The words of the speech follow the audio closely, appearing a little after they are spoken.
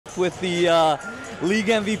with the league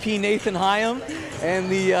MVP Nathan Higham and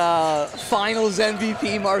the finals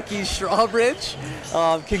MVP Markeese Strawbridge.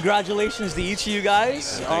 Congratulations to each of you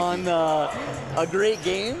guys on a great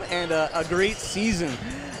game and a great season.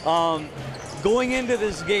 Going into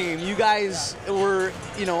this game, you guys were,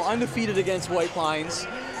 undefeated against White Pines.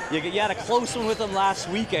 You had a close one with them last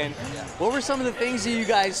weekend. What were some of the things that you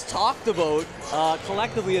guys talked about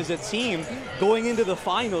collectively as a team going into the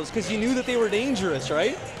finals? Because you knew that they were dangerous,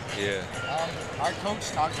 right? Yeah. Our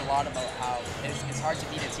coach talked a lot about how it's hard to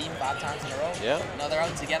beat a team 5 times in a row. Yeah. They're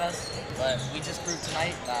out to get us, but we just proved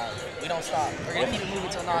tonight that we don't stop. We're going to keep moving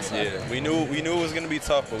till NASA. Yeah, we knew it was going to be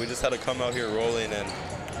tough, but we just had to come out here rolling, and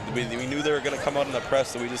we knew they were going to come out in the press,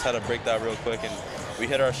 so we just had to break that real quick, and we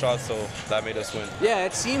hit our shots, so that made us win. Yeah,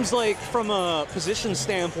 it seems like from a position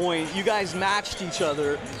standpoint, you guys matched each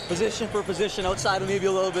other position for position outside of maybe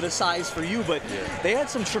a little bit of size for you, but they had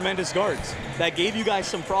some tremendous guards that gave you guys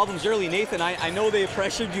some problems early. Nathan, I know they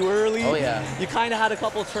pressured you early. Oh, yeah. You kind of had a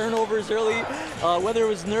couple turnovers early. Whether it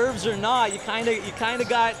was nerves or not, you kind of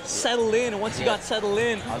got settled in, and once you got settled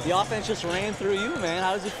in, the offense just ran through you, man.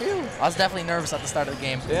 How does it feel? I was definitely nervous at the start of the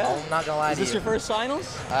game. Yeah. I'm not going to lie to you. Is this your first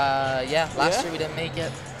finals? Yeah. Last year we didn't make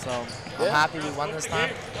it, so I'm happy we won this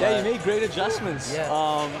time. Yeah, you made great adjustments.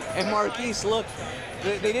 Yeah. And Markeese, look,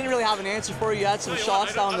 they didn't really have an answer for you. You had some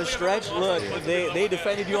shots down the stretch. Look, they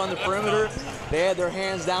defended you on the perimeter. They had their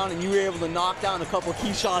hands down, and you were able to knock down a couple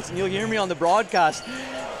key shots. And you'll hear me on the broadcast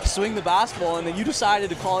swing the basketball, and then you decided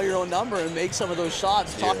to call your own number and make some of those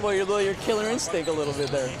shots. Talk about your killer instinct a little bit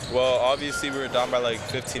there. Well, obviously we were down by like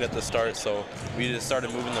 15 at the start, so we just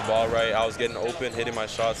started moving the ball right. I was getting open, hitting my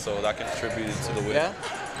shots, so that contributed to the win. Yeah.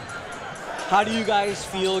 How do you guys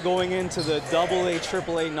feel going into the AA,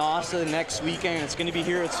 AAA NASA next weekend? It's going to be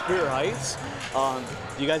here at Spirit Heights.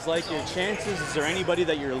 Do you guys like your chances? Is there anybody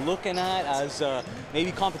that you're looking at as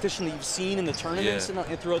maybe competition that you've seen in the tournaments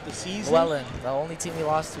and throughout the season? Llewellyn, the only team we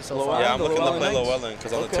lost to so far. Yeah, I'm looking to play Knights. Llewellyn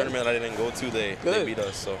because on the tournament I didn't go to, they beat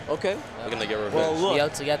us. So looking to get revenge. Well, look, Be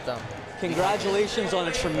out to get them. Congratulations on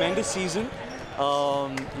a tremendous season.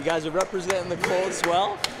 You guys are representing the Colts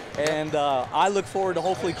well. And I look forward to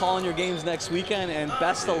hopefully calling your games next weekend, and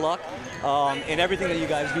best of luck in everything that you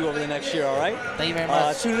guys do over the next year, all right? Thank you very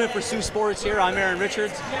much. Tune in for Saultsports here. I'm Aaron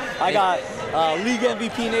Richards. I got League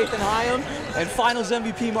MVP Nathan Higham and Finals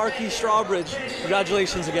MVP Markeese Strawbridge.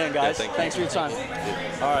 Congratulations again, guys. Yeah, Thanks for your time.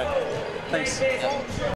 All right. Thanks.